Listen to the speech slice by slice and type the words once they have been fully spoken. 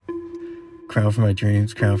Crown for my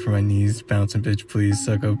dreams, crown for my knees, bouncing bitch please,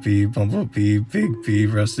 suck up B, bumblebee, big B,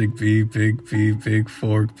 rustic B, big B, big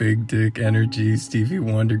fork, big dick, energy, Stevie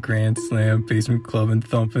Wonder, grand slam, basement clubbing,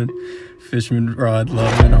 thumping, fisherman rod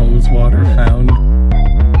loving, hose water fountain,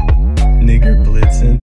 nigger blitzing.